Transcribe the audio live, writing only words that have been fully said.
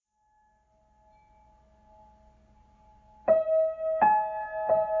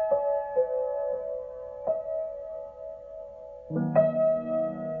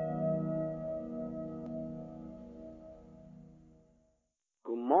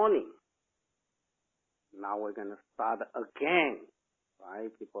morning. Now we're going to start again,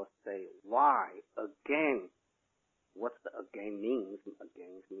 right? People say, why again? What the again means?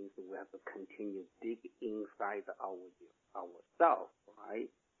 Again means we have to continue dig inside ourselves, right?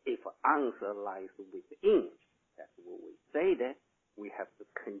 If answer lies within, that's what we say that we have to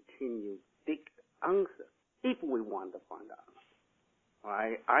continue dig answer if we want to find the answer,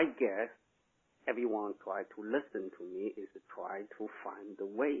 right? I guess everyone try to listen to me is to try to find the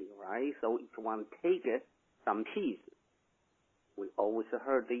way, right? So if one take it, some pieces, we always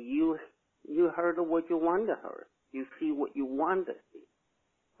heard that you heard what you want to hear. You see what you want to see,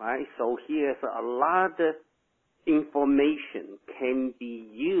 right? So here's a lot of information can be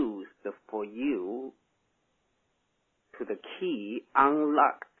used for you to the key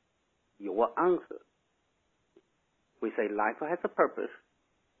unlock your answer. We say life has a purpose.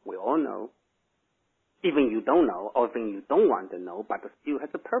 We all know. Even you don't know, or even you don't want to know, but it still has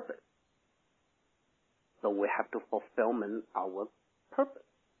a purpose. So we have to fulfillment our purpose.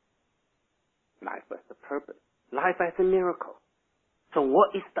 Life has a purpose. Life has a miracle. So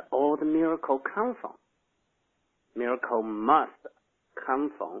what is all the miracle come from? Miracle must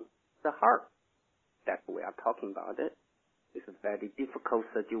come from the heart. That's what we are talking about it. It's a very difficult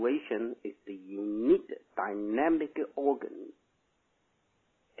situation. It's a unique, dynamic organ.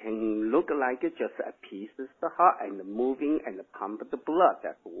 Can look like it just a piece of the heart and the moving and the pump of the blood.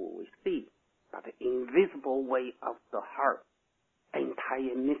 That's what we see. But the invisible way of the heart,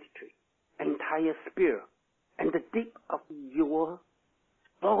 entire mystery, entire spirit, and the deep of your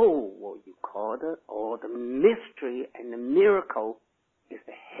soul, what you call it, or the mystery and the miracle is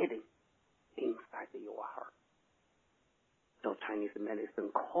hidden inside your heart. So Chinese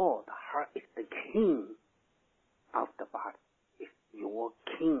medicine called the heart is the king of the body. It's your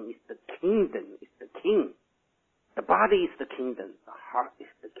king. It's the kingdom. It's the king. The body is the kingdom. The heart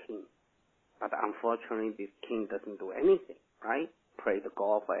is the king. But unfortunately, this king doesn't do anything, right? Play the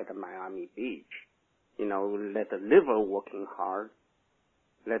golf at Miami Beach. Let the liver working hard,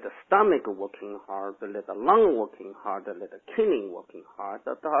 let the stomach working hard, let the lung working hard, let the kidney working hard.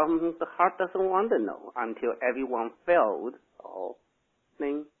 The heart doesn't want to know until everyone failed. Oh,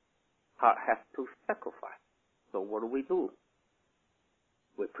 then heart has to sacrifice. So what do?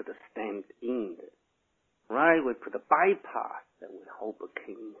 We put a stent in it, right? We put a bypass that we hope it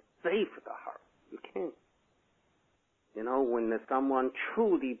can save the heart. You can't. When someone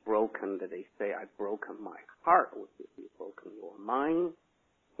truly broken, that they say, I've broken my heart, which is you've broken your mind.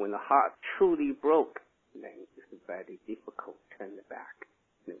 When the heart truly broke, then it's very difficult to turn it back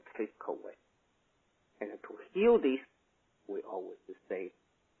in a physical way. And to heal this, we always say,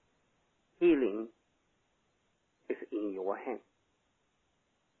 healing is in your hand.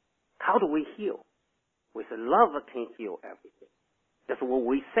 How do we heal? With love can heal everything. That's what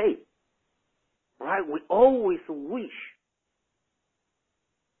we say. Right? We always wish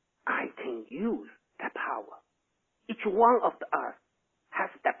I can use that power. Each one of us has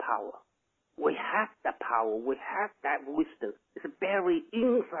that power. We have that power. We have that wisdom. It's buried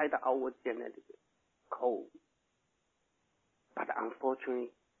inside our genetic code. But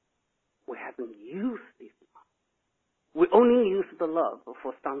unfortunately, we haven't used this. We only use the love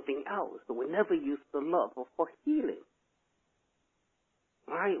for something else. We never use the love for healing.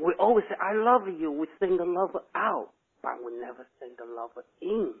 Right? We always say, I love you. We sing the love out, but we never sing the love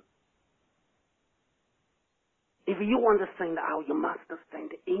in. If you want to sing it out, you must sing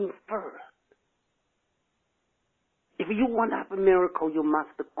it in first. If you want to have a miracle, you must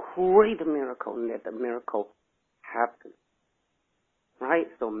create a miracle and let the miracle happen. Right?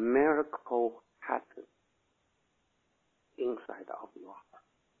 So miracle happens inside of your heart.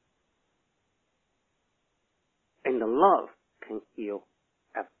 And the love can heal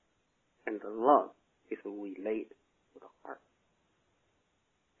everything. And the love is related to the heart.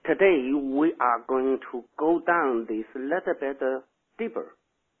 Today, we are going to go down this little bit deeper,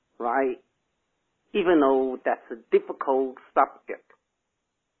 right? Even though that's a difficult subject.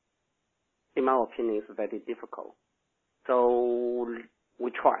 In my opinion, it's very difficult. So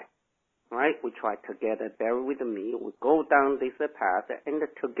we try, right? We try together, bear with me. We go down this path and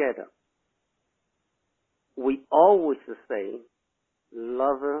together. We always say,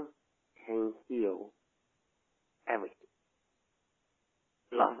 love can heal everything.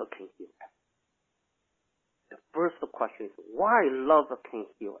 Love can heal everything. The first question is, why love can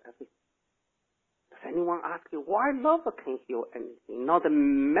heal everything? Does anyone ask you, why love can heal anything? Not the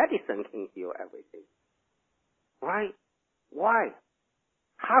medicine can heal everything. Right? Why?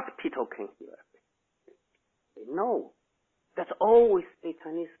 Hospital can heal everything. No. That's always, the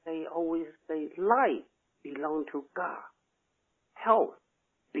Chinese always say, life belongs to God. Health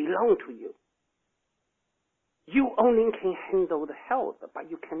belong to you. You only can handle the health, but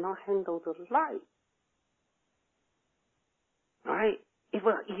you cannot handle the life. Right? If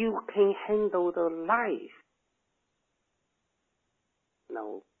you can handle the life,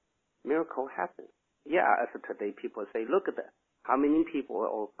 no miracle happens. Yeah, as today people say, look at that. How many people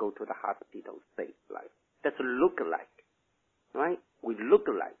all go to the hospital save life? That's look like, right? We look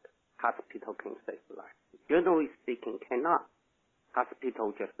like hospital can save life. Generally speaking, cannot.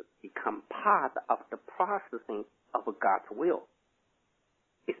 Hospital just become part of the processing of God's will.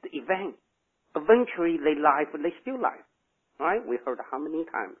 It's the event. Eventually, they still live. Right? We heard how many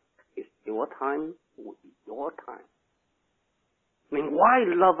times? It's your time, will be your time. I mean, why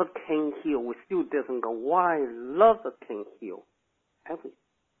love can heal? We still doesn't go, why love can heal everything?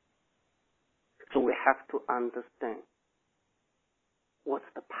 So we have to understand what's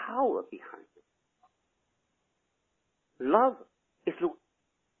the power behind it. Love is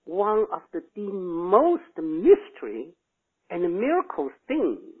one of the most mystery and miracle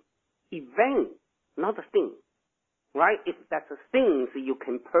thing, event, not a thing. Right? If that's a thing you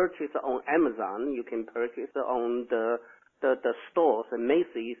can purchase on Amazon, you can purchase on the stores and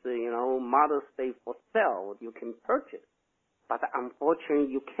Macy's, Mother's Day for sale, you can purchase. But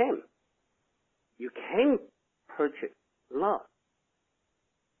unfortunately, you can't. You can't purchase love.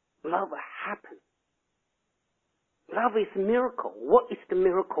 Love happens. Love is a miracle. What is the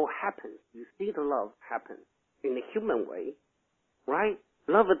miracle happens? You see the love happen in a human way, right?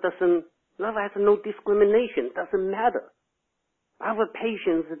 Love has no discrimination, doesn't matter. Our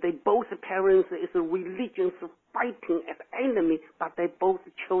patients, both parents is religions fighting as enemy, but both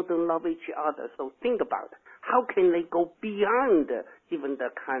children love each other. So think about it. How can they go beyond even the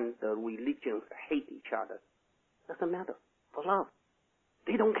kind of religions hate each other? Doesn't matter. For love.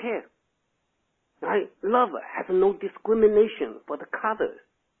 They don't care. Right? Love has no discrimination for the colors,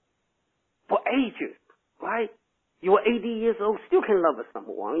 for ages, right? You're 80 years old, still can love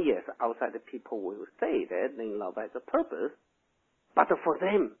someone. Yes, outside the people will say that they love as a purpose. But for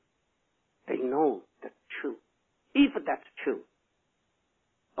them, they know that's true. If that's true,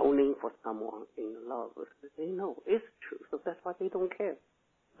 only for someone in love, they know it's true. So that's why they don't care.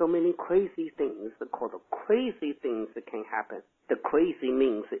 So many crazy things, called crazy things that can happen. The crazy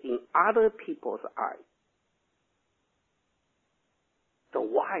means in other people's eyes. So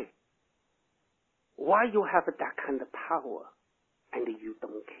why? Why you have that kind of power and you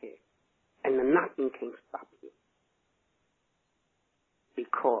don't care? And nothing can stop you.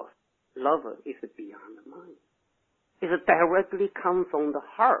 Because love is beyond the mind. It directly comes from the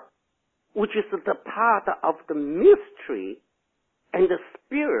heart, which is the part of the mystery and the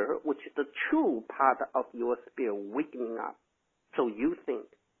spirit, which is the true part of your spirit waking up. So you think.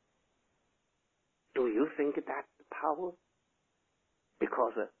 Do you think that's the power?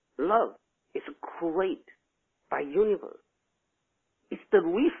 Because love is created by universe. It's the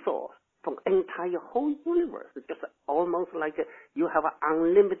resource from entire whole universe. It's just almost like you have an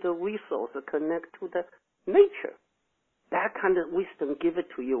unlimited resource to connect to the nature. That kind of wisdom give it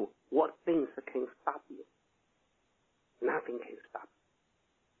to you. What things can stop you? Nothing can stop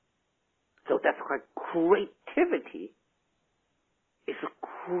you. So that's why creativity is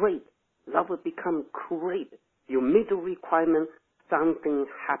great. Love will become great. You meet the requirement, something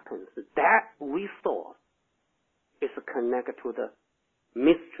happens. That resource is connected to the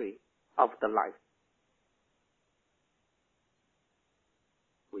mystery of the life.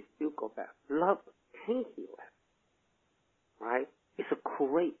 We still go back. Love can heal us. Right? It's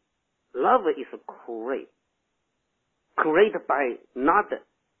great. Love is great. Created by not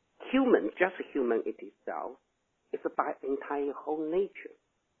human, just human it itself. It's by entire whole nature.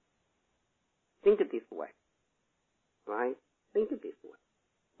 Think it this way. Right? Think it this way.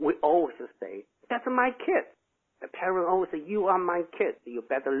 We always say, that's my kid. The parent always say, you are my kid. You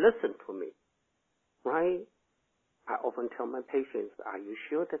better listen to me. Right? I often tell my patients, are you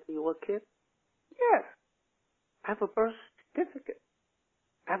sure that you are a kid? Yes. I have a birth certificate.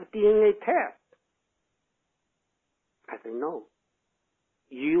 I have a DNA test. I say, no.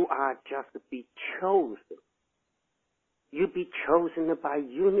 You are just be chosen. You be chosen by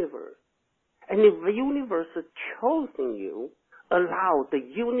universe. And if the universe has chosen you, allow the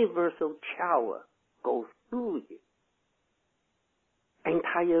universal power go through you.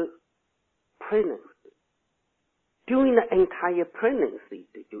 Entire pregnancy. During the entire pregnancy,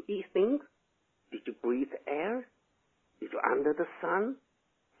 did you eat things? Did you breathe air? Did you under the sun,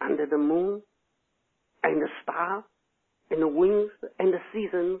 under the moon, and the star, and the winds, and the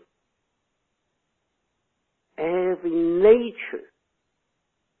seasons? Every nature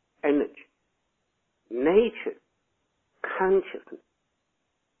energy, nature consciousness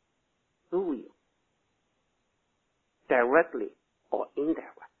through you. Directly or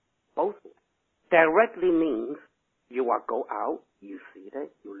indirectly. Both ways. Directly means you are go out, you see that,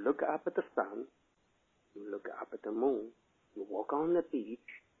 you look up at the sun, you look up at the moon, you walk on the beach,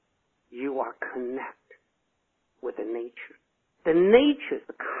 you are connected with the nature. The nature,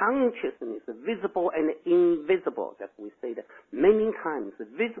 the consciousness, visible and invisible, that we say that many times,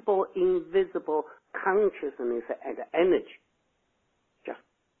 visible, invisible consciousness and energy, just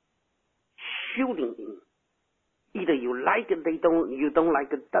shooting in. Either you like it, you don't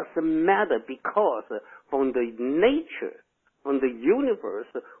like it, doesn't matter, because from the nature, from the universe,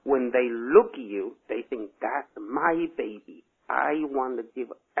 when they look at you, they think that's my baby. I want to give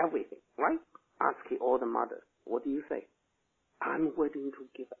everything, right? Ask all the mothers, what do you say? I'm willing to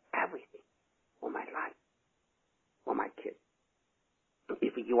give everything for my life, for my kids.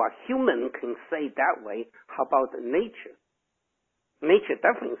 If you are human, can say that way, how about nature? Nature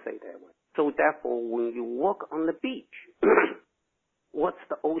definitely say that way. So therefore, when you walk on the beach, what's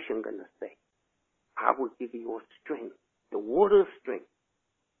the ocean going to say? I will give you your strength, the water strength,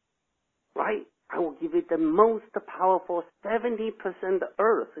 right? I will give you the most powerful 70%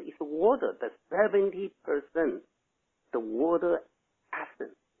 earth is water, the 70%, the water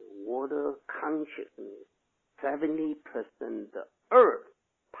essence, the water consciousness, 70% the earth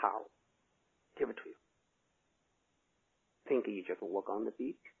power. Give it to you. Think you just walk on the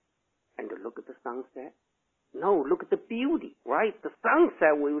beach and look at the sunset? No, look at the beauty, right? The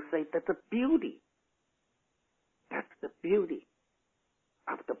sunset, we will say that's the beauty. That's the beauty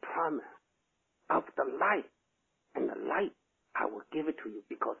of the promise, of the light. And the light, I will give it to you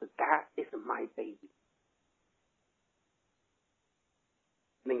because that is my baby.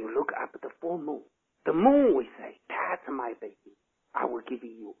 Then you look up at the full moon. The moon, we say, that's my baby. I will give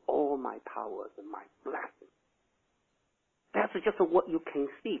you all my powers and my blessings. That's just what you can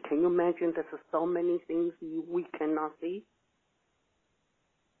see. Can you imagine there's so many things we cannot see?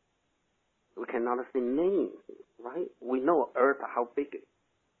 We cannot see many things, right? We know Earth, how big it is.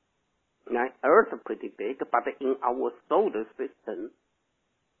 Now, Earth is pretty big, but in our solar system,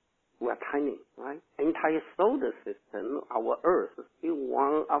 we are tiny, right? Entire solar system, our Earth is still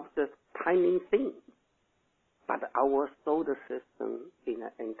one of the tiny things. But our solar system in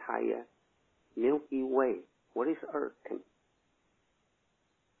the entire Milky Way, what is Earth?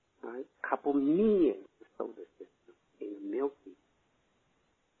 Right? Couple millions solar systems in the Milky,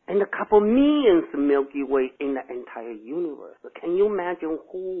 and a couple millions Milky Way in the entire universe. Can you imagine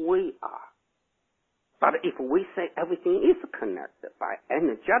who we are? But if we say everything is connected by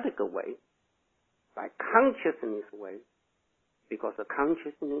energetic way, by consciousness way, because the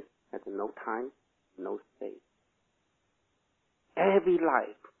consciousness has no time, no space. Every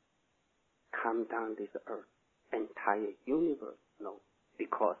life come down this earth, entire universe, no,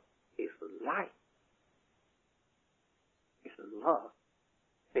 because it's light. It's love.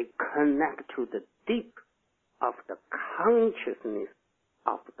 They connect to the deep of the consciousness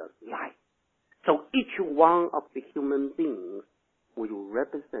of the light. So each one of the human beings will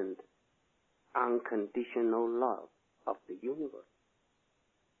represent unconditional love of the universe.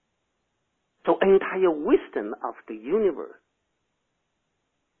 So entire wisdom of the universe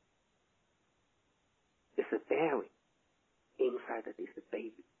is buried inside of this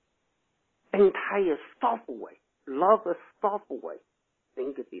baby. Entire software, love software,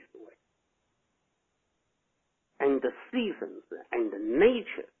 think this way. And the seasons and the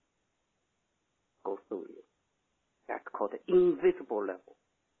nature go through you. That's called the invisible level.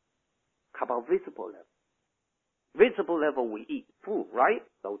 How about visible level? Visible level, we eat food, right?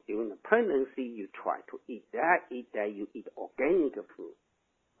 So during the pregnancy, you try to eat that, you eat organic food,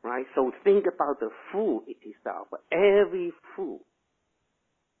 right? So think about the food itself. Every food,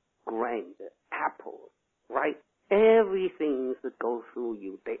 grain, the apple, right? Everything that goes through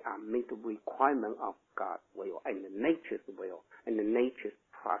you, they are made the requirement of God's will and the nature's will and the nature's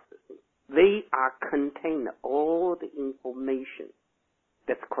processing. They are contain all the information.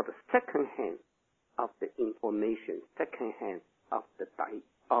 That's called the second hand of the information, second hand of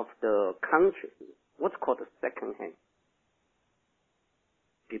the consciousness. What's called the second hand?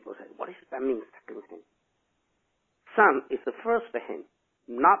 People say, what does that mean, second hand? Sun is the first hand.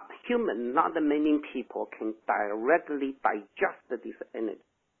 Not human, not many people can directly digest this energy.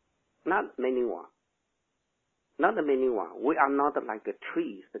 Not many one. Not many one. We are not like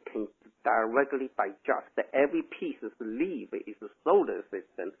trees that can directly digest. Every piece of leaf is a solar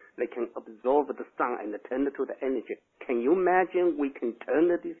system. They can absorb the sun and turn it to the energy. Can you imagine we can turn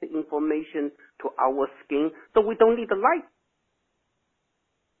this information to our skin so we don't need the light?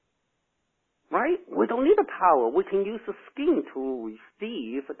 right? We don't need the power. We can use the skin to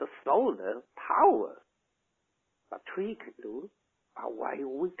receive the solar power. A tree can do, but why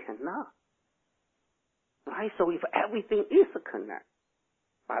we cannot? Right? So if everything is connected,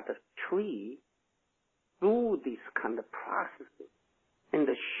 but the tree, through this kind of processes, and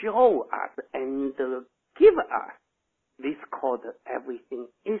show us and give us this called everything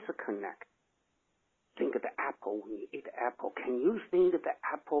is connected. Think of the apple. When you eat the apple, can you think that the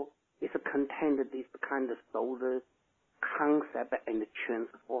apple is contained this kind of solar concept and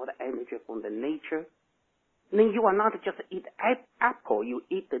transfer the energy from the nature? Then you are not just eat apple, you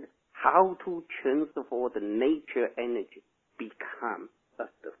eat it how to transfer the nature energy become as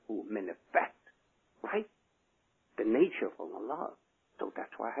the food manifest, right? The nature from the love. So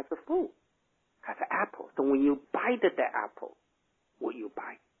that's why it has a food, has an apple. So when you bite the apple, what you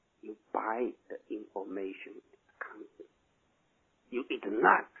buy? You buy the information, consciousness. You eat the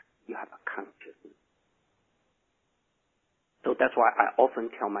nut, you have a consciousness. So that's why I often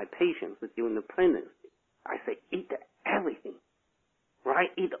tell my patients during the pregnancy, I say, eat everything, right?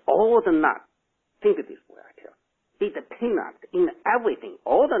 Eat all the nuts. Think of this way, I tell you. Eat the peanuts, eat everything,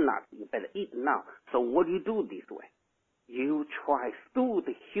 all the nuts, you better eat now. So what do you do this way? You try through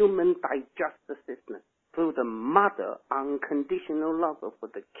the human digestive system, through the mother unconditional love for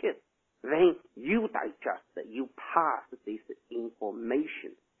the kid. Then you digest it, you pass this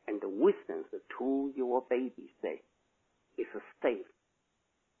information and the wisdom to your baby, say, it's safe.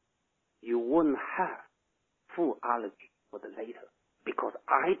 You wouldn't have full allergy for the later because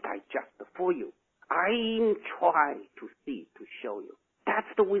I digest it for you. I try to see, to show you. That's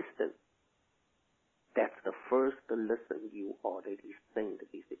the wisdom. That's the first lesson you already send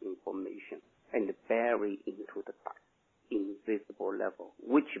this information and bury into the invisible level,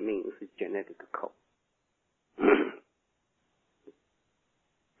 which means genetic code.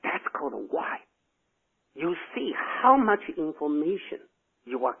 That's called why. You see how much information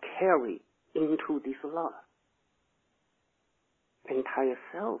you are carrying into this love. Entire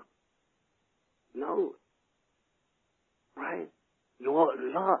self knows, right? Your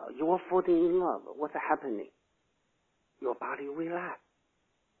love, you are falling in love. What's happening? Your body relax.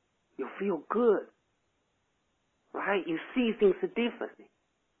 You feel good, right? You see things differently.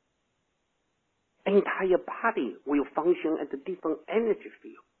 Entire body will function at a different energy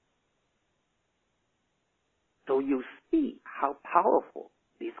field. So you see how powerful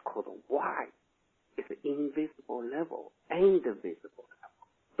this called why is invisible level and the visible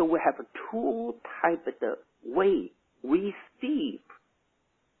level. So we have two types of way receive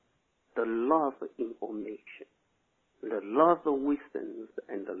the love of information, the love of wisdom,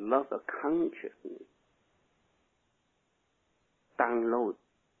 and the love of consciousness download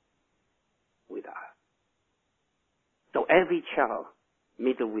with us. So every child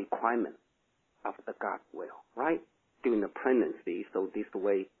meets the requirement of the God's will, right? During the pregnancy, so this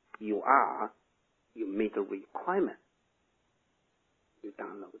way you meet the requirement. You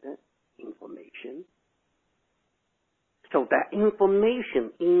download the information. So that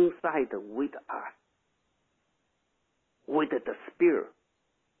information inside with us, with the spirit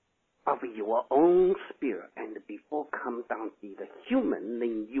of your own spirit, and before come down to the human,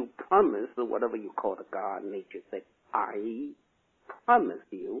 then you promise whatever you call the God, nature, say, I promise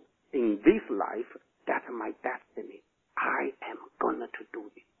you in this life, that's my destiny. I am gonna to do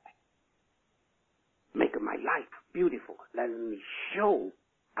this. Make my life beautiful. Let me show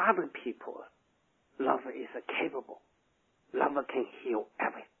other people love is capable. Love can heal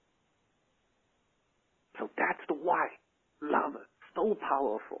everything. So that's why love is so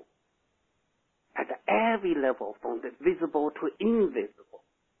powerful at every level, from the visible to invisible.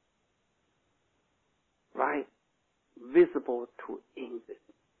 Right? Visible to invisible.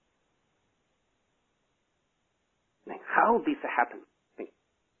 Now, how this happens?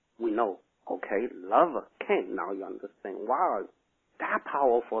 We know, okay, love can. Now you understand, wow, that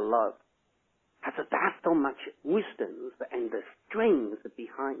powerful love has that so much wisdom and the strength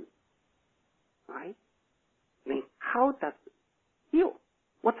behind. Right? Then how does it heal?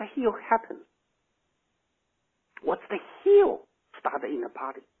 What's the heal happen? What's the heal start in the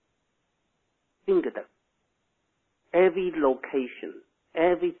body? Think of that. Every location,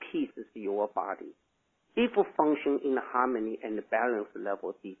 every piece of your body, if it function in harmony and balance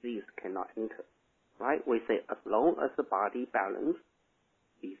level, disease cannot enter. Right? We say as long as the body balance,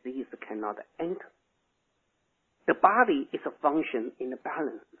 disease cannot enter. The body is a function in the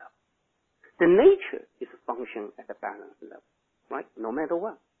balance level. The nature is a function at the balance level. Right? No matter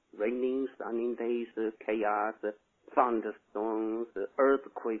what. Raining, sunny days, chaos, thunderstorms,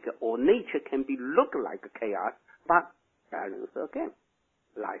 earthquake, or nature can be look like chaos, but balance again.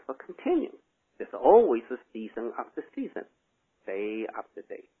 Life continues. There's always a season after season, day after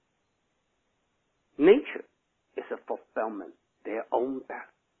day. Nature is a fulfillment, their own best.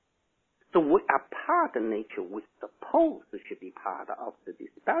 So we are part of nature. We suppose we should be part of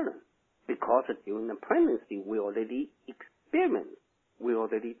this balance. Because during the pregnancy, we already experience, we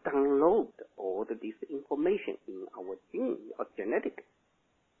already download all of this information in our gene or genetic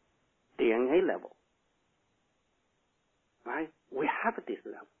DNA level. Right? We have this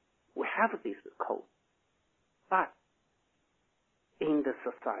level. We have this code. But in the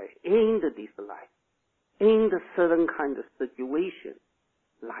society, in this life, in the certain kind of situation,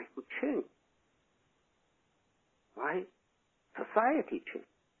 life will change. Right? Society change.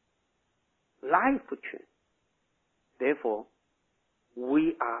 Life will change. Therefore,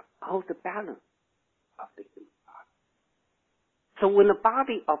 we are out of balance of the human body. So when the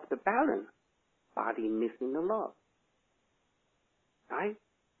body of the balance, body missing the love. Right?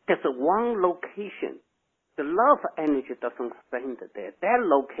 There's one location. The love energy doesn't stand there. That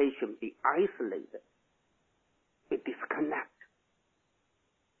location be isolated. It disconnects.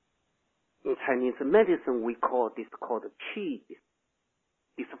 In Chinese medicine, we call this called qi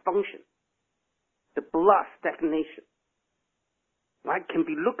dysfunction. The blood stagnation. Right? Can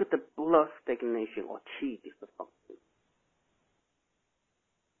be looked at the blood stagnation or qi dysfunction.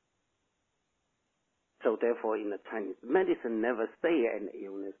 So therefore, in the Chinese medicine, never say an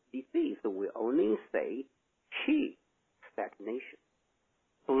illness disease. So we only say qi stagnation,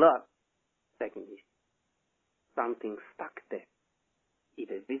 blood stagnation. Something stuck there,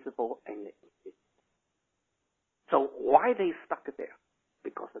 either visible and invisible. So why they stuck there?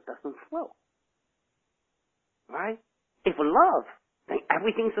 Because it doesn't flow. Right? If love, then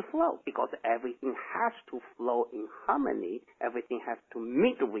everything's a flow, because everything has to flow in harmony. Everything has to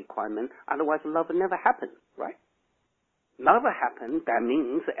meet the requirement. Otherwise, love never happens. Right? Love happens. That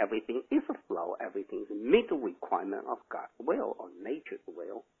means everything is a flow. Everything is meet the requirement of God's will or nature's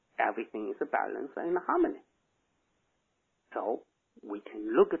will. Everything is a balance and a harmony. So we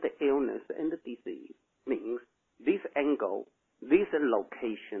can look at the illness and the disease. Means this angle, this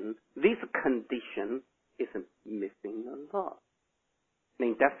location, this condition is missing a love.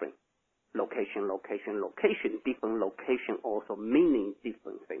 Mean different. Location, location, location. Different location also meaning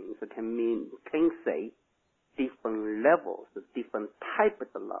different things. It can say different levels, different type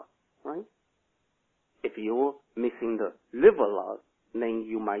of love, right? If you're missing the liver love, then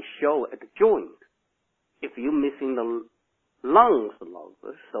you might show at the joint. If you're missing the lungs love,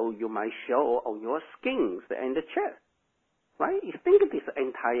 so you might show on your skins and the chest, right? You think of this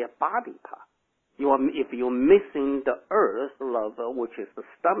entire body part. If you're missing the earth love, which is the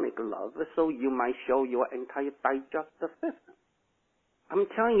stomach love, so you might show your entire digestive system. I'm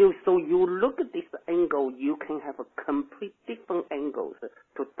telling you, so you look at this angle, you can have a complete different angles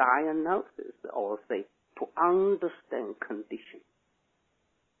to diagnosis or say to understand condition.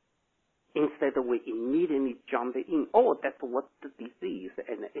 Instead of we immediately jump in, oh, that's what the disease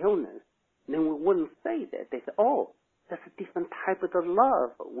and the illness, then we wouldn't say that. They say, oh, that's a different type of the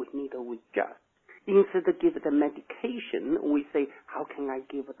love we need to adjust. Instead of give the medication, we say, how can I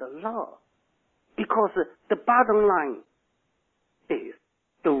give the love? Because the bottom line is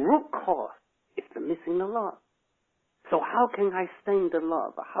the root cause is the missing the love. So how can I send the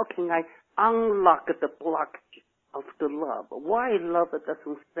love? How can I unlock the blockage of the love? Why love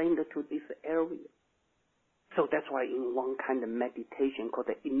doesn't send to this area? So that's why in one kind of meditation called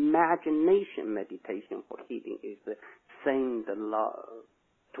the imagination meditation for healing is send the love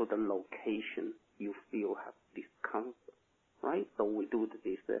to the location you feel have discomfort, right? So we do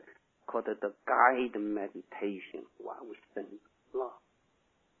this called the guided meditation while we send love.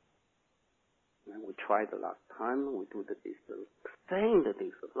 And we tried the last time, we do this send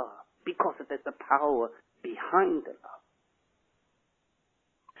this love because there's a power behind the love.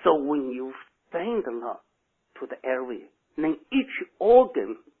 So when you send the love to the area, then each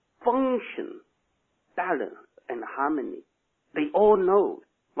organ function, balance, and harmony. They all know,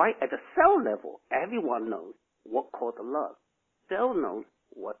 right? At the cell level, everyone knows what called the love. Cell knows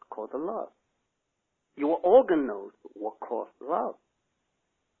what called the love. Your organ knows what called love.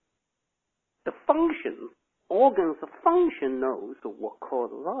 The function, organs of function knows what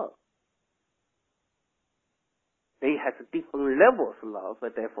called love. They have different levels of love,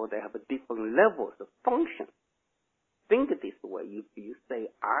 and therefore they have different levels of function. Think this way. If you say,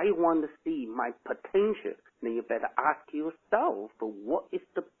 I want to see my potential, then you better ask yourself, what is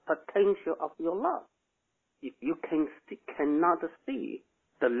the potential of your love? If you cannot see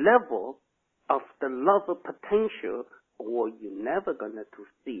the level of the love potential, or you're never going to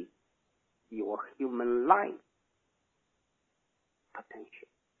see your human life potential.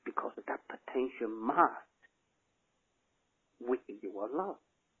 because that potential must with your love.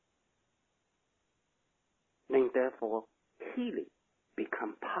 Then therefore, healing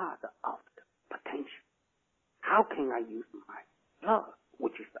become part of the potential. How can I use my love,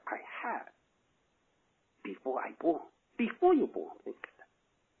 which is I had before I born, before you born, think of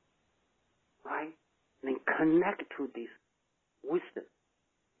that. Right? Then connect to this wisdom.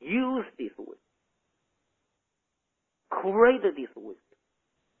 Use this wisdom. Create this wisdom.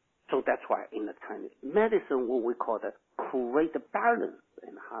 So that's why in the Chinese medicine, what we call the create balance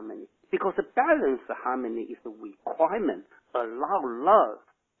and harmony. Because the balance and harmony is a requirement, allow love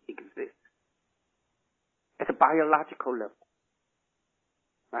exist at the biological level,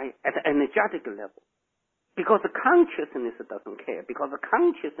 right? At the energetic level. Because the consciousness doesn't care. Because the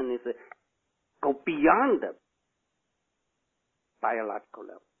consciousness go beyond the biological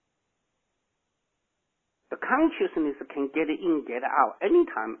level. The consciousness can get in, get out,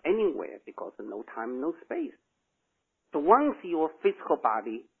 anytime, anywhere, because of no time, no space. So once your physical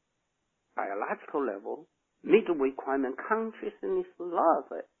body, biological level, meet the requirement, consciousness, love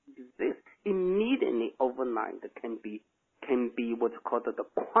exists, immediately overnight can be what's called the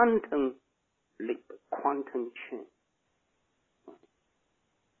quantum leap, quantum change.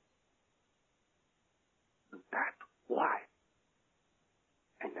 That's why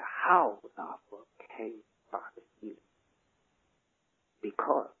and how love came by the healing.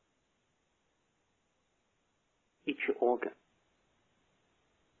 Because each organ,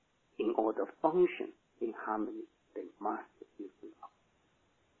 in order to function in harmony, they must use love.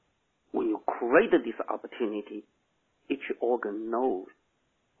 When you create this opportunity, each organ knows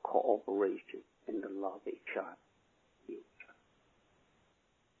cooperation and love each other.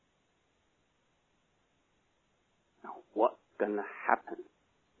 Now, what's gonna happen?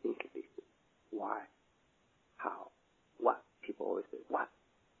 Think of this. Why? How? What? People always say, what?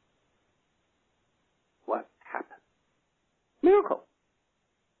 What happened? Miracle.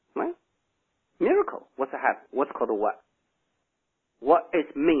 Right? Miracle. What's happen? What's called a what? What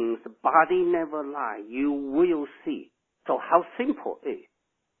it means, body never lie. You will see. So how simple it is.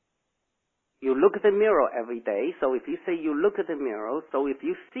 You look at the mirror every day, so if you say you look at the mirror, so if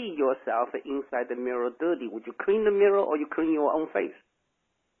you see yourself inside the mirror dirty, would you clean the mirror or you clean your own face?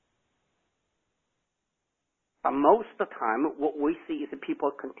 But most of the time, what we see is that people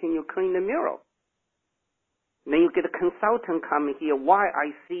continue clean the mirror. Then you get a consultant coming here, why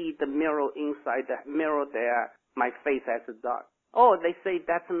I see the mirror inside the mirror there, my face has a dark. Oh, they say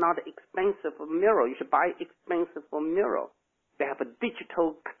that's not expensive mirror. You should buy expensive mirror. They have a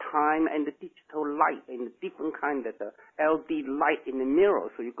digital time and a digital light and a different kind of the LED light in the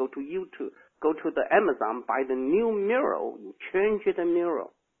mirror. So you go to YouTube, go to the Amazon, buy the new mirror, you change the mirror.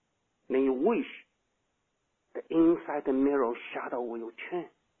 Then you wish the inside the mirror shadow will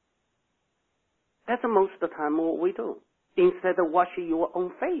change. That's most of the time what we do. Instead of washing your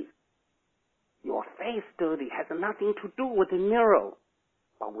own face. Your face dirty has nothing to do with the mirror.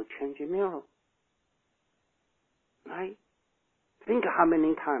 But we change the mirror. Right? Think how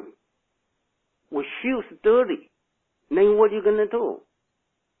many times. With shoes dirty. Then what are you going to do?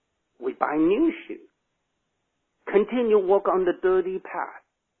 We buy new shoes. Continue walk on the dirty path.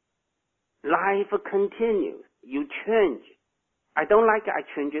 Life continues. You change. I don't like it, I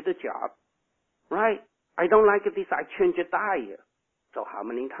change the job. Right? I don't like this, I change the diet. So how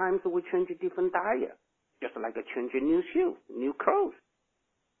many times do we change a different diet? Just like I change a new shoes, new clothes.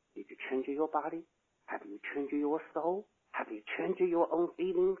 Did you change your body? Have you changed your soul? Have you changed your own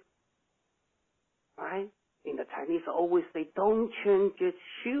feelings? Right? In the Chinese always say, don't change your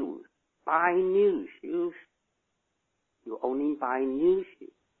shoes. Buy new shoes. You only buy new shoes.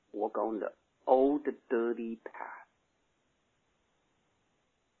 Walk on the old dirty path.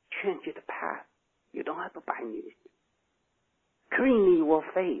 Change the path. You don't have to buy new shoes. Clean your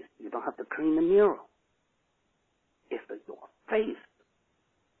face. You don't have to clean the mirror. It's your face.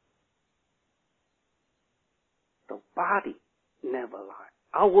 The body never lies.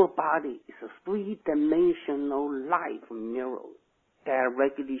 Our body is a three-dimensional life mirror that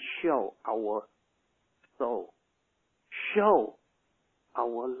regularly show our soul, show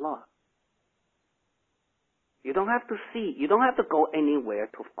our love. You don't have to see. You don't have to go anywhere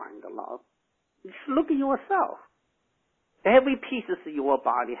to find the love. Just look at yourself. Every piece of your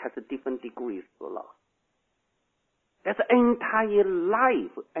body has a different degrees of love. That's the entire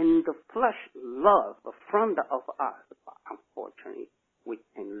life and the flesh love in front of us. But unfortunately, we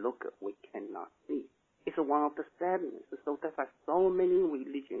can look at, we cannot see. It's one of the sadness. So that's why so many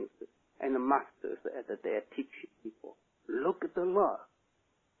religions and masters that they teach people. Look at the love.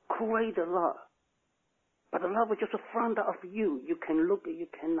 Create the love. But But the love is just in front of you. You can look, you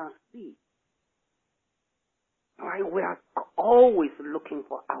cannot see. Right? We are always looking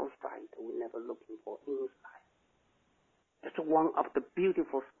for outside. We're never looking for inside. It's one of the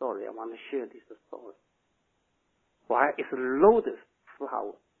beautiful stories. I want to share this story. Why? It's a lotus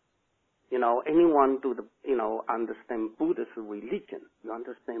flower. Anyone understand Buddhist religion. You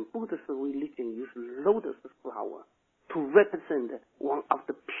understand Buddhist religion use lotus flower to represent one of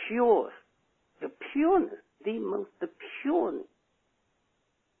the purest, the pureness, the most pureness,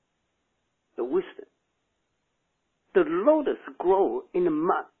 the wisdom. The lotus grow in the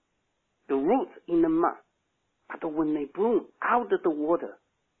mud, the roots in the mud. But when they bloom out of the water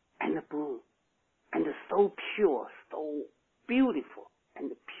and the bloom, and it's so pure, so beautiful,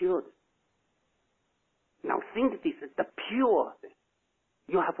 and the pure. Now think this is the pure thing.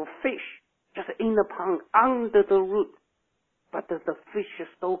 You have a fish just in the pond under the root, but the fish is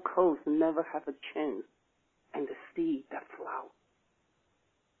so close, never have a chance, and to see that flower.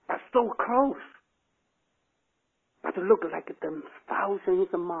 But so close. But look like them thousands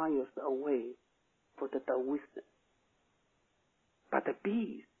of miles away for the wisdom. But the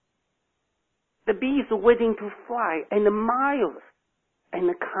bees waiting to fly and the miles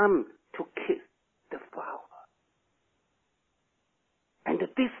and come to kiss the flower. And the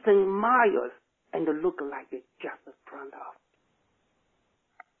distant miles and look like it just in front of.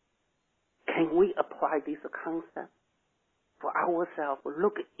 Can we apply this concept for ourselves?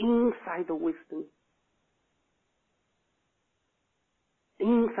 Look inside the wisdom.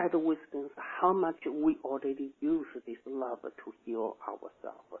 Inside the wisdom, how much we already use this love to heal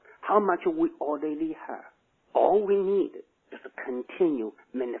ourselves. How much we already have. All we need is to continue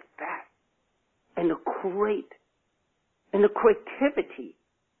manifest and create. And the creativity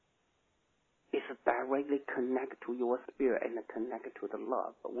is directly connected to your spirit and connected to the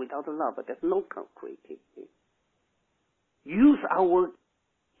love. But without the love, there's no creativity. Use our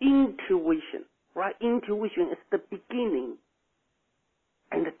intuition. Right? Intuition is the beginning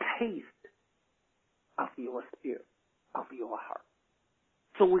and the taste of your spirit, of your heart.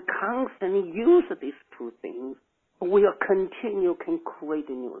 So we constantly use these two things, but we can create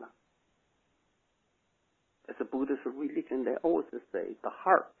a new love. As a Buddhist religion, they always say the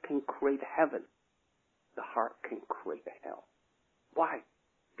heart can create heaven. The heart can create hell. Why?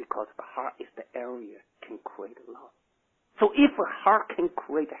 Because the heart is the area can create love. So if a heart can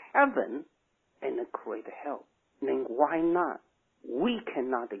create heaven and create hell, then why not? We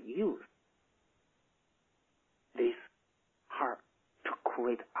cannot use this heart to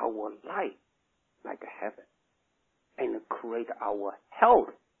create our life like a heaven and create our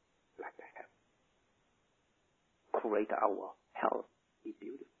health like a heaven. Create our health be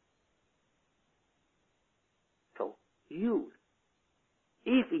beautiful. So use.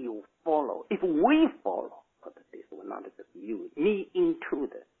 If we follow, but this will not just you, me into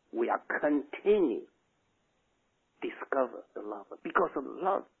this, we are continuing discover the love. Because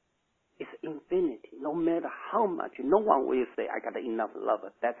love is infinity. No matter how much, no one will say, I got enough love.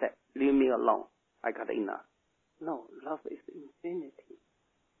 That's it. Leave me alone. I got enough. No, love is infinity.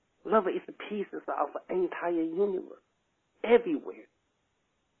 Love is pieces of the entire universe. Everywhere.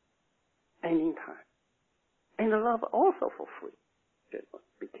 Anytime. And love also for free. Generally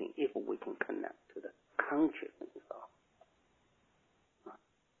speaking, if we can connect to the consciousness of.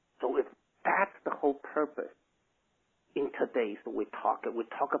 So if that's the whole purpose, in today's we talk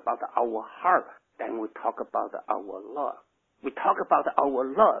about our heart, then we talk about our love. We talk about our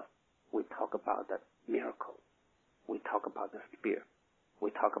love, we talk about the miracle. We talk about the spirit.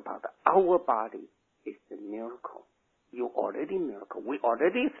 We talk about our body is the miracle. You already miracle. We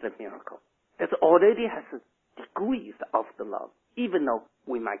already is the miracle. That already has degrees of the love, even though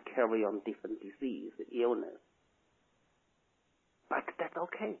we might carry on different disease, illness. But that's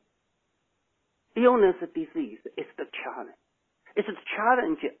okay. Illness and disease is the challenge. It's a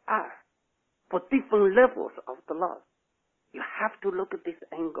challenge us for different levels of the love. You have to look at this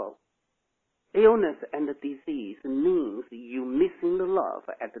angle. Illness and the disease means you missing the love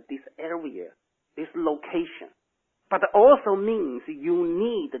at this area, this location. But it also means you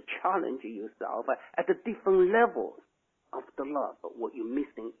need to challenge yourself at the different levels of the love, what you're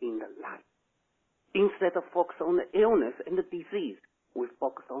missing in the life. Instead of focus on the illness and the disease, we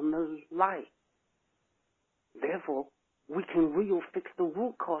focus on the life. Therefore, we can really fix the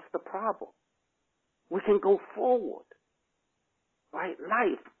root cause of the problem. We can go forward. Right?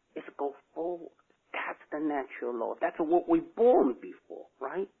 Life is go forward. That's the natural law. That's what we're born before,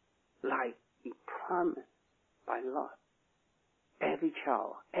 right? Life is promised by love. Every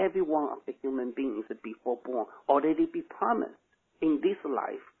child, every one of the human beings before born already be promised. In this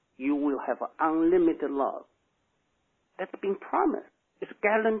life, you will have unlimited love. That's been promised. It's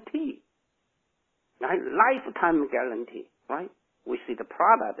guaranteed. Right? Lifetime guarantee, right? We see the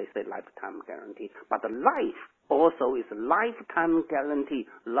product, they say lifetime guarantee. But the life also is lifetime guarantee.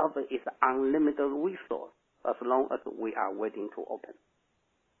 Love is unlimited resource as long as we are waiting to open.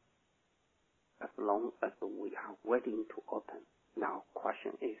 As long as we are waiting to open. Now,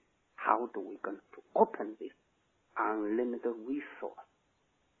 question is, how do we going to open this unlimited resource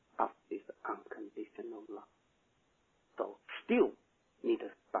of this unconditional love? So still need to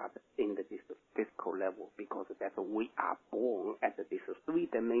start in this physical level because that's we are born at this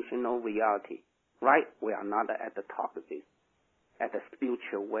three-dimensional reality, right? We are not at the top of this, at the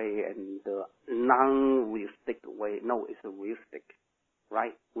spiritual way and the non-realistic way. No, it's realistic,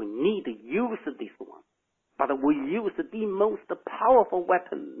 right? We need to use this one, but we use the most powerful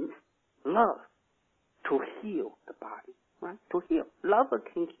weapons, love, to heal the body, right? To heal. Love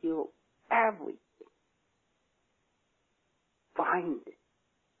can heal everything. Find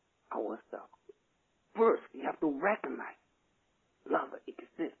ourselves. First, you have to recognize love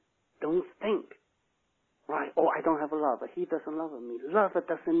exists. Don't think, right? Oh, I don't have love. He doesn't love me. Love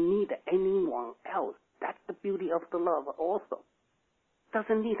doesn't need anyone else. That's the beauty of the love also.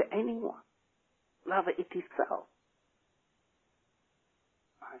 Doesn't need anyone. Love it itself.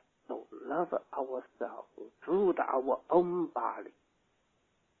 Right? So love ourselves through our own body.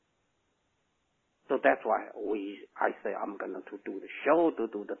 So that's why I say I'm going to do the show, to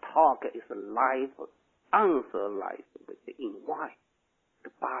do the talk. It's a live answer lies within why? The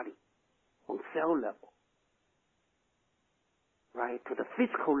body, on cell level, right? To the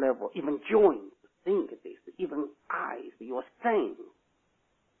physical level, even joints, think this, even eyes, your sense,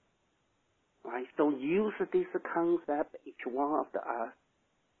 right? So use this concept, each one of us,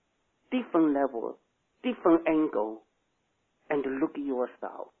 different level, different angle, and look at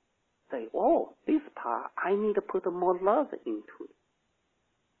yourself. Say, oh, this part, I need to put more love into it.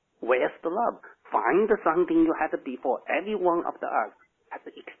 Where's the love? Find something you had before. Every one of us has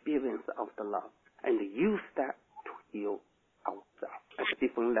the experience of the love. And use that to heal ourselves at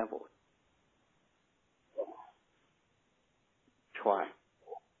different levels. Try.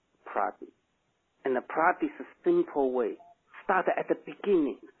 Practice. And practice a simple way. Start at the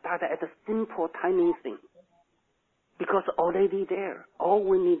beginning. Start at the simple, tiny thing. Because already there, all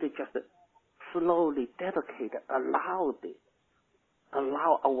we need to just slowly dedicate, allow this,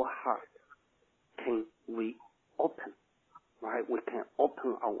 allow our heart can reopen, right? We can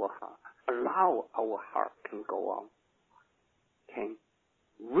open our heart, allow our heart can go on, can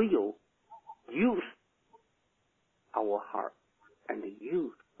use our heart and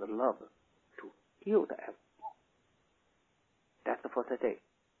use the love to heal the effort. That's for today.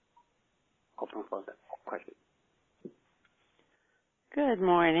 Open for the question. Good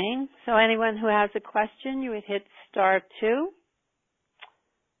morning. So anyone who has a question, you would hit *2.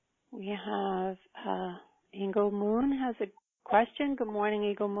 We have Eagle Moon has a question. Good morning,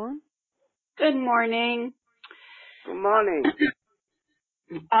 Eagle Moon. Good morning. Good morning.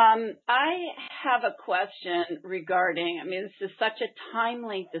 I have a question regarding, this is such a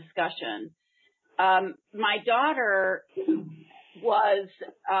timely discussion. My daughter was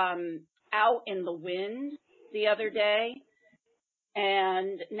out in the wind the other day,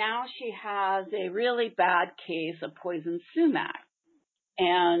 and now she has a really bad case of poison sumac.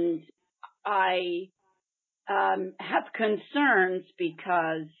 And I have concerns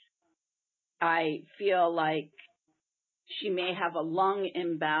because I feel like she may have a lung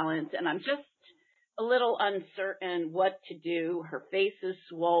imbalance, and I'm just a little uncertain what to do. Her face is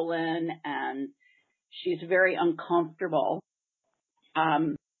swollen, and she's very uncomfortable.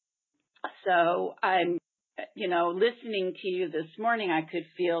 So I'm, listening to you this morning, I could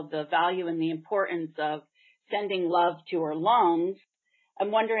feel the value and the importance of sending love to her lungs.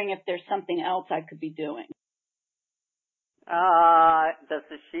 I'm wondering if there's something else I could be doing. Does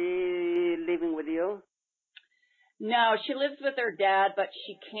she living with you? No, she lives with her dad, but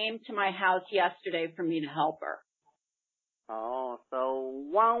she came to my house yesterday for me to help her. Oh, so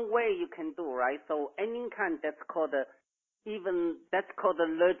one way you can do, right? So any kind that's called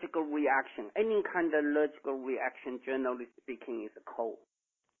allergical reaction. Any kind of allergical reaction, generally speaking, is a cold.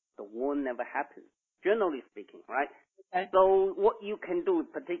 The wound never happens, generally speaking, right? Okay. So what you can do,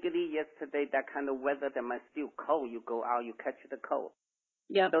 particularly yesterday, that kind of weather that might still cold, you go out, you catch the cold.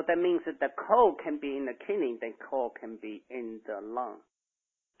 Yeah. So that means that the cold can be in the kidney, the cold can be in the lung.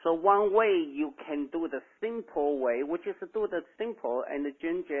 So one way you can do the simple way, which is to do the simple and the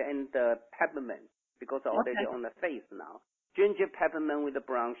ginger and the peppermint, because already on the face now. Ginger, peppermint with the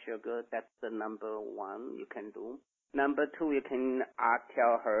brown sugar, that's the number one you can do. Number two, you can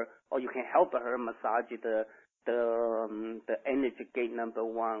tell her, or you can help her massage the the energy gate number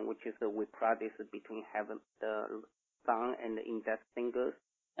 1, which is we practice between the thumb and the index fingers.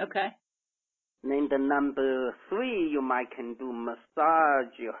 Okay. Then the number 3, you might can do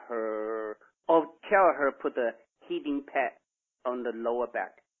massage her or tell her put a heating pad on the lower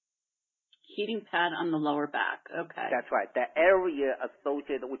back. Heating pad on the lower back. Okay. That's right. That area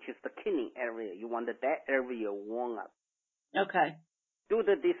associated, which is the kidney area, you want that area warm up. Okay. Do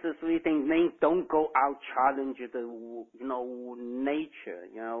these 3 things. Then don't go out challenge the nature.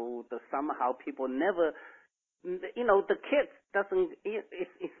 Somehow people never. The kids doesn't.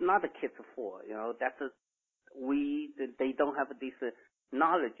 It's not the kids' fault. They don't have this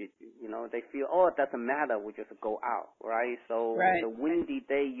knowledge. They feel it doesn't matter. We just go out, right? So right. The windy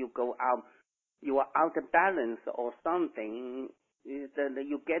day you go out, you are out of balance or something. Then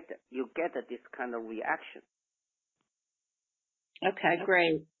you get this kind of reaction. Okay,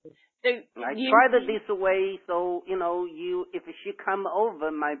 great. So I tried it this way, so if she come over,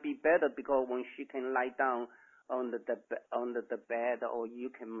 it might be better because when she can lie down on the bed, or you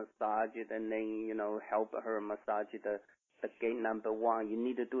can massage it, and then help her massage the gate number 1. You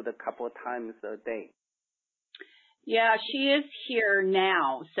need to do it a couple of times a day. Yeah, she is here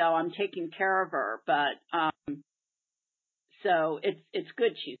now, so I'm taking care of her. But so it's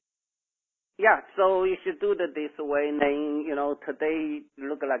good she's. Yeah, so you should do it this way. And then today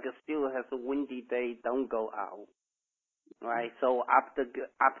look like it still has a windy day. Don't go out. Right, so after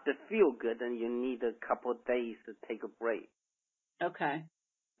feel good, then you need a couple of days to take a break. Okay.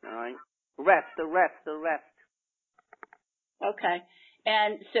 All right, rest. Okay,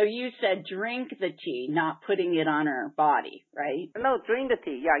 and so you said drink the tea, not putting it on her body, right? No, drink the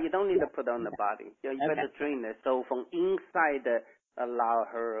tea. Yeah, you don't need to put it on the body. You Okay. better drink it. So from inside, allow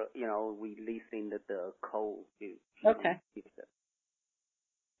her, releasing the cold. Okay.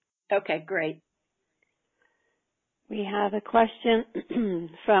 Okay, great. We have a question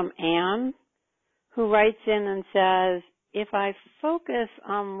from Anne, who writes in and says, if I focus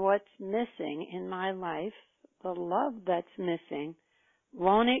on what's missing in my life, the love that's missing,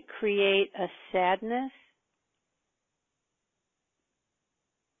 won't it create a sadness?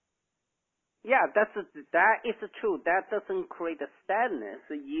 Yeah, that is true. That doesn't create a sadness.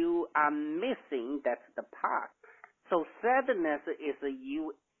 You are missing, that's the part. So sadness is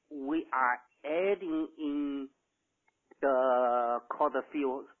we are adding in called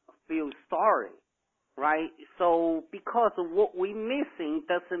feel sorry, right? So because what we're missing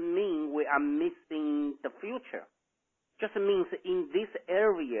doesn't mean we are missing the future. Just means in this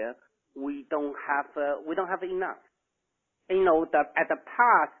area we don't have enough. That at the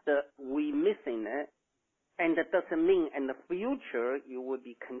past we missing it, and that doesn't mean in the future you will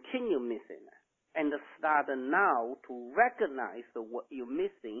be continue missing it. And start now to recognize what you're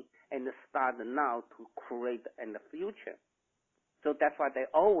missing, and start now to create in the future. So that's why they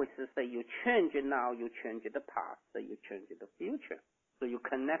always say you change it now, you change the past, so you change the future. So you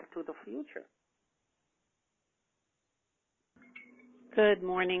connect to the future. Good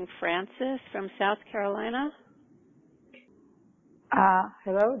morning, Francis from South Carolina.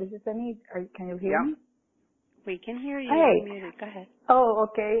 Hello, this is Annie. Can you hear me? We can hear you. Hey. You're muted. Go ahead. Oh,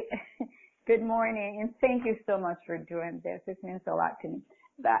 okay. Good morning, and thank you so much for doing this. It means a lot to me.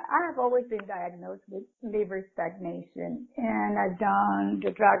 But I have always been diagnosed with liver stagnation, and I've done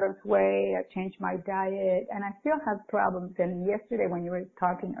the Dragon's Way. I've changed my diet, and I still have problems. And yesterday when you were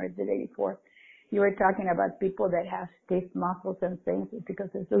talking, or the day before, you were talking about people that have stiff muscles and things because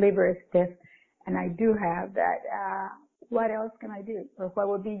the liver is stiff, and I do have that. What else can I do, or what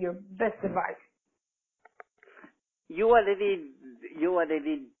would be your best advice? You already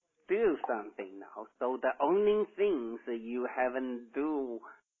do something now. So the only things that you haven't do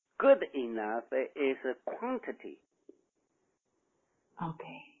good enough is quantity.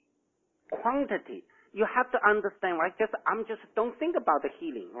 Okay. Quantity. You have to understand, right? Don't think about the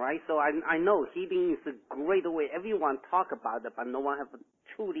healing, right? So I know healing is a great way. Everyone talk about it, but no one have to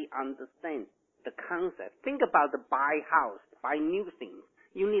truly understand the concept. Think about the buy house, buy new things.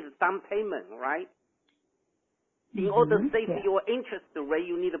 You need a down payment, right? In order to save your interest rate,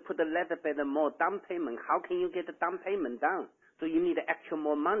 you need to put a little bit more down payment. How can you get the down payment down? So you need extra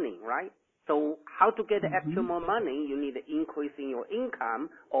more money, right? So how to get extra more money? You need to increase in your income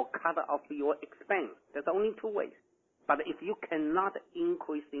or cut off your expense. There's only 2 ways. But if you cannot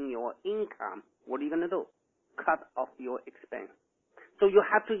increase in your income, what are you going to do? Cut off your expense. So you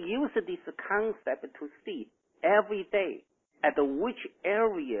have to use this concept to see every day at which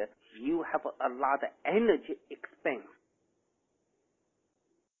area you have a lot of energy expense.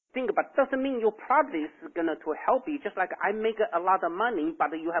 Think about it. Doesn't mean your practice is going to help you. Just like I make a lot of money,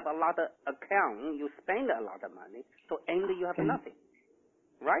 but you have a lot of account, you spend a lot of money, so end you have nothing,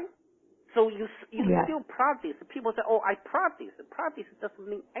 right? So you still practice. People say, oh, I practice. Practice doesn't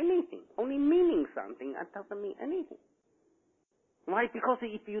mean anything. Only meaning something, and doesn't mean anything, right? Because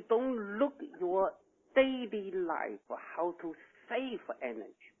if you don't look at your daily life, how to save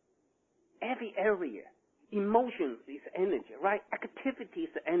energy, every area. Emotions is energy, right? Activity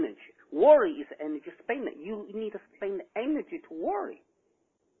is energy. Worry is energy. You need to spend energy to worry.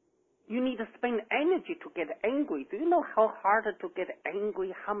 You need to spend energy to get angry. Do you know how hard to get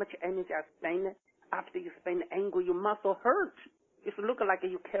angry? How much energy I spend? After you spend angry, your muscle hurts. It look like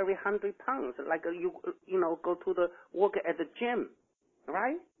you carry 100 pounds, like you go to the work at the gym,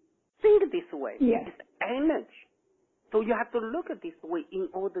 right? Think this way. Yes. It's energy. So you have to look at this way. In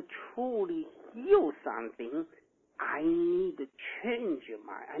order to truly heal something, I need to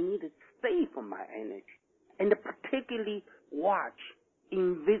I need to save my energy. And particularly watch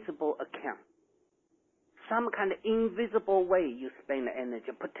invisible account. Some kind of invisible way you spend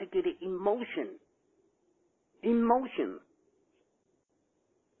energy, particularly emotion. Emotion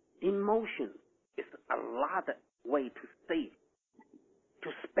is a lot of way to save,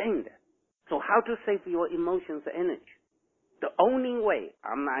 to spend. So how to save your emotions energy? The only way,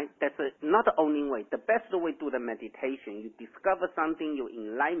 that's not the only way, the best way to do the meditation, you discover something, you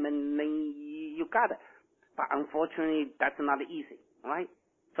enlightenment, then you got it. But unfortunately, that's not easy, right?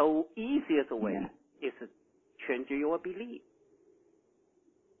 So easiest way is to change your belief.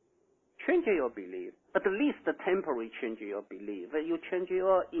 Change your belief. At least the temporary change your belief. You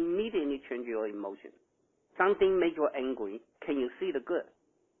immediately change your emotion. Something make you angry. Can you see the good?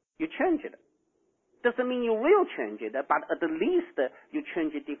 You change it. Doesn't mean you will change it, but at least you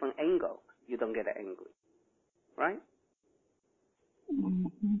change a different angle. You don't get angry, right?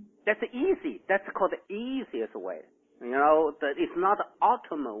 Mm-hmm. That's easy. That's called the easiest way. It's not the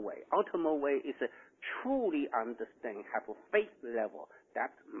ultimate way. Ultimate way is truly understand, have a faith level.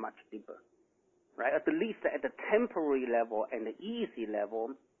 That's much deeper, right? At least at the temporary level and the easy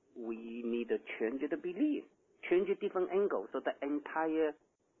level, we need to change the belief, change a different angle. So the entire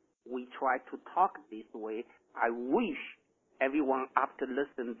we try to talk this way. I wish everyone after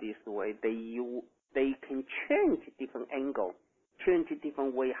listening this way, they can change different angle, change a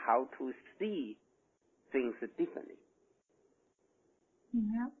different way how to see things differently.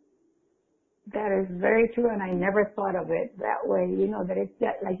 Yeah. That is very true, and I never thought of it that way. That it's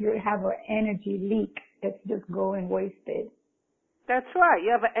that like you have an energy leak that's just going wasted. That's right.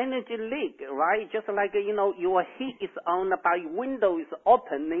 You have an energy leak, right? Just like, your heat is on, but your window is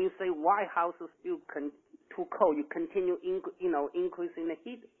open, then you say, why house is still too cold? You continue, increasing the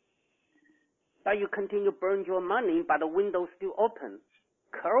heat. But you continue burn your money, but the window is still open.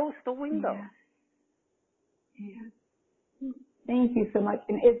 Close the window. Yeah. Thank you so much.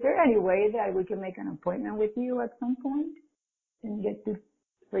 And is there any way that we can make an appointment with you at some point and get to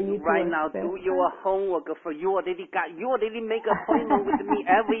for you right to now, do your homework for you already make appointment with me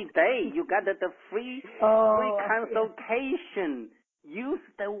every day. You got the free consultation. Use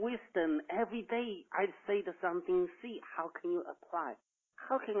the wisdom every day. I say the something. See, how can you apply?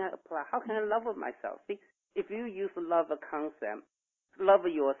 How can I apply? How can I love myself? See, if you use love concept, love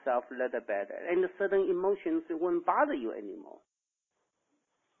yourself a little better, and certain emotions won't bother you anymore.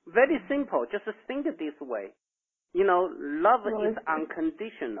 Very simple. Just think this way. Love is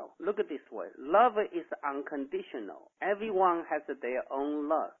unconditional. Look at this way. Love is unconditional. Everyone has their own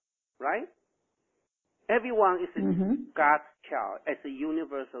love, right? Everyone is God's child. As a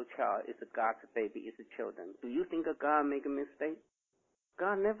universal child, is God's baby, is children. Do you think God make a mistake?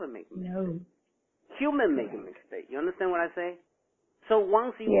 God never make a mistake. No. Human make a mistake. You understand what I say? So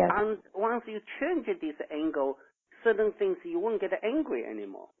once you change this angle, certain things you won't get angry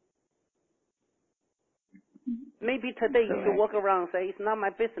anymore. Maybe today you should walk around and say, it's not my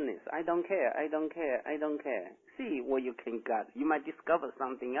business. I don't care. I don't care. I don't care. See what you can get. You might discover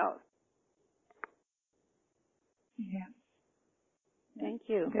something else. Yeah. Thank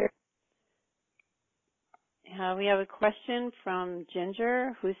you. We have a question from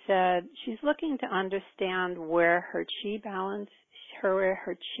Ginger who said she's looking to understand where her chi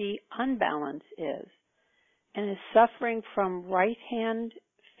unbalance is, and is suffering from right hand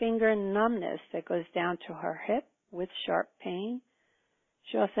finger numbness that goes down to her hip with sharp pain.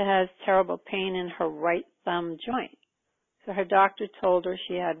 She also has terrible pain in her right thumb joint. So her doctor told her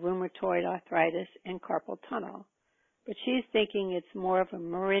she had rheumatoid arthritis and carpal tunnel, but she's thinking it's more of a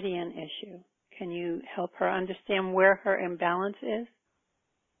meridian issue. Can you help her understand where her imbalance is?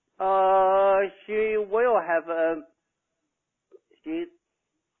 She will have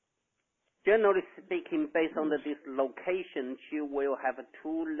generally speaking, based on this location, she will have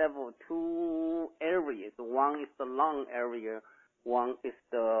two areas. One is the lung area, one is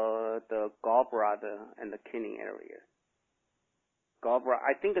the gallbladder and the kidney area.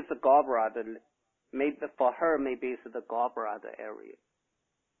 I think it's the gallbladder. Maybe for her, maybe it's the gallbladder area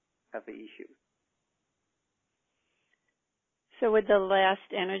have the issue. So would the last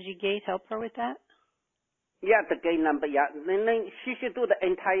energy gate help her with that? Yeah, the gate number. Yeah, then she should do the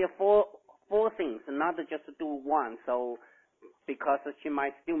entire four things, not just do one. So because she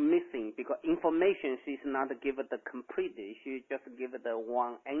might still missing because information she's not given the completely. She just give it the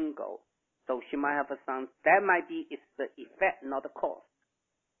one angle. So she might have some. That might be it's the effect, not the cause.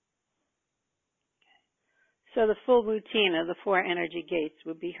 So the full routine of the 4 energy gates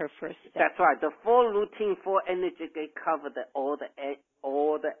would be her first step. That's right. The full routine for energy gate covered all the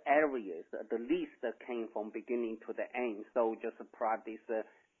areas, the list that came from beginning to the end. So just practice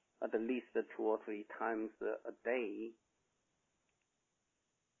at least 2 or 3 times a day.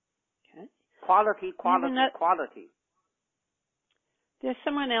 Okay. Quality. There's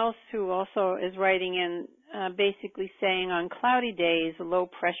someone else who also is writing in, basically saying on cloudy days, low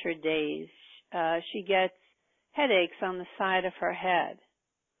pressure days, she gets headaches on the side of her head.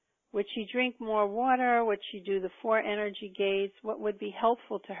 Would she drink more water? Would she do the 4 energy gates? What would be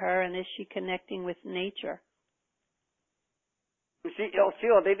helpful to her? And is she connecting with nature? She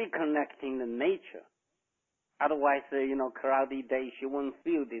already connecting the nature. Otherwise, cloudy day, she won't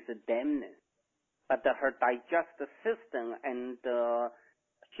feel this dampness. But her digestive system and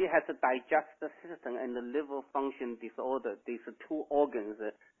she has a digestive system and the liver function disorder. These 2 organs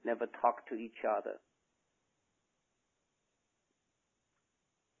never talk to each other.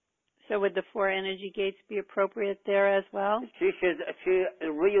 So would the 4 energy gates be appropriate there as well? She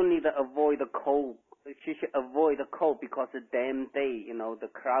really need to avoid the cold. She should avoid the cold because the damn day, the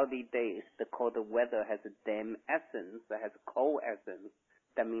cloudy days, the cold weather has a damn essence, it has a cold essence.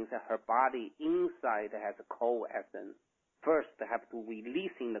 That means that her body inside has a cold essence. First, they have to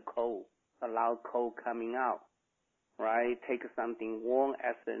releasing the cold, allow cold coming out, right? Take something warm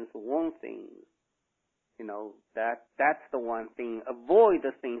essence, warm things. That's the one thing. Avoid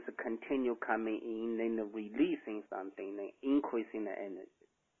the things that continue coming in, then releasing something, then increasing the energy.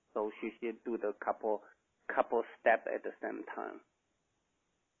 So she should do the couple steps at the same time.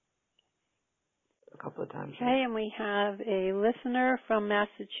 A couple of times. Okay, and we have a listener from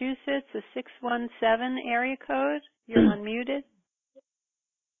Massachusetts, a 617 area code. You're unmuted.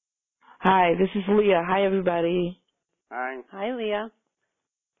 Hi, this is Leah. Hi, everybody. Hi. Hi, Leah.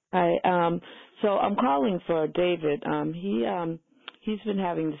 Hi. So I'm calling for David. He's been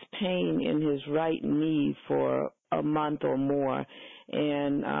having this pain in his right knee for a month or more,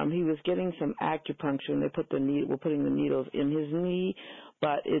 and he was getting some acupuncture, and we're putting the needles in his knee,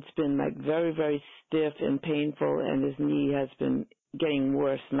 but it's been like very, very stiff and painful, and his knee has been getting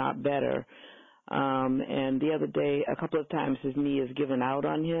worse, not better. And the other day, a couple of times, his knee has given out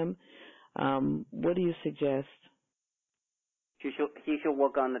on him. What do you suggest? He should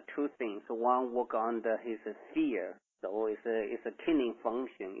work on the 2 things. One, work on his fear. So it's a kidney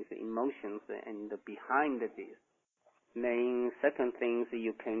function, it's emotions, and behind this. Then second thing is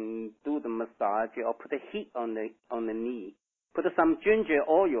you can do the massage or put the heat on the knee. Put some ginger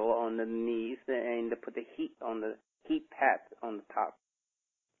oil on the knees and put the heat on the heat pad on the top.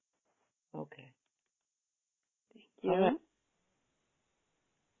 Okay. Thank you.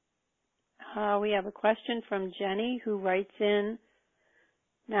 We have a question from Jenny who writes in,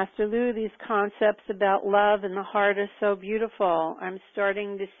 Master Lu, these concepts about love and the heart are so beautiful. I'm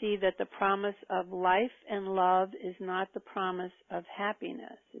starting to see that the promise of life and love is not the promise of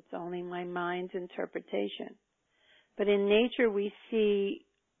happiness. It's only my mind's interpretation. But in nature we see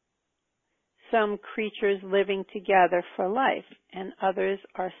some creatures living together for life and others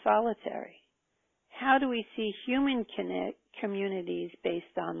are solitary. How do we see human communities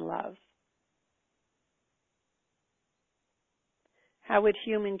based on love? How would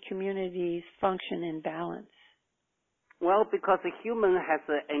human communities function in balance? Well, because a human has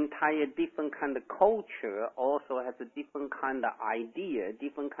an entire different kind of culture, also has a different kind of idea,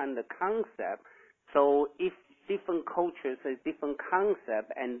 different kind of concept. So if different cultures have different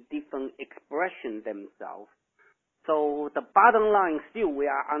concept and different expression themselves, so the bottom line still we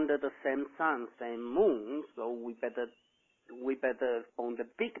are under the same sun, same moon. So we better from the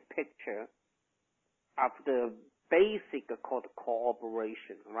big picture of the basic called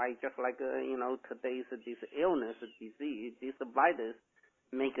cooperation, right? Just like today's this illness, disease, this virus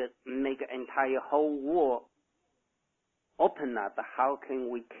make entire whole world open up. How can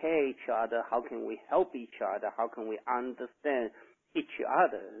we care each other? How can we help each other? How can we understand each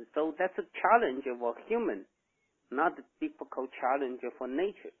other. So that's a challenge for human, not a difficult challenge for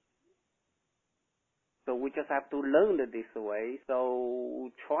nature. So we just have to learn this way. So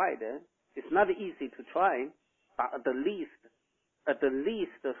try it. It's not easy to try, but at the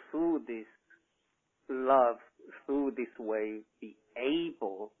least through this love, through this way, be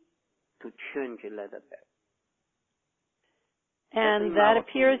able to change a little bit. And that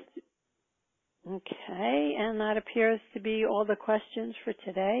appears, okay, and that appears to be all the questions for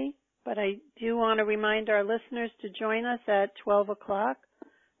today. But I do want to remind our listeners to join us at 12 o'clock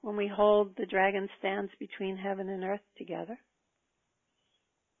when we hold the Dragon Stands Between Heaven and Earth together.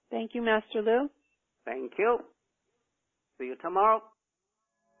 Thank you, Master Lu. Thank you. See you tomorrow.